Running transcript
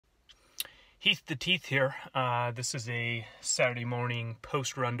Heath the Teeth here. This is a Saturday morning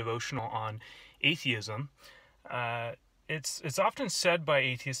post-run devotional on atheism. It's often said by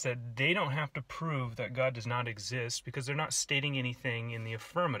atheists that they don't have to prove that God does not exist because they're not stating anything in the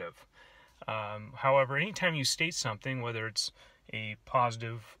affirmative. However, anytime you state something, whether it's a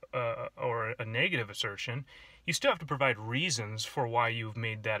positive or a negative assertion, you still have to provide reasons for why you've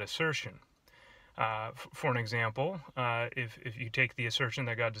made that assertion. For an example, if you take the assertion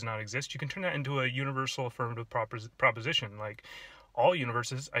that God does not exist, you can turn that into a universal affirmative proposition, like all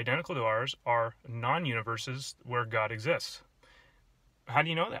universes identical to ours are non-universes where God exists. How do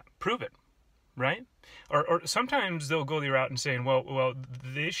you know that? Prove it, right? Or sometimes they'll go the route and saying, well,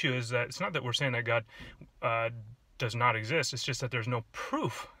 the issue is that it's not that we're saying that God does not exist, it's just that there's no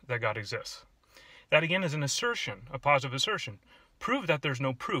proof that God exists. That again is an assertion, a positive assertion. Prove that there's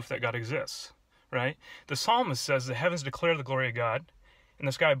no proof that God exists. Right? The psalmist says the heavens declare the glory of God, and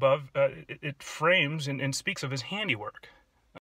the sky above, it frames and speaks of his handiwork.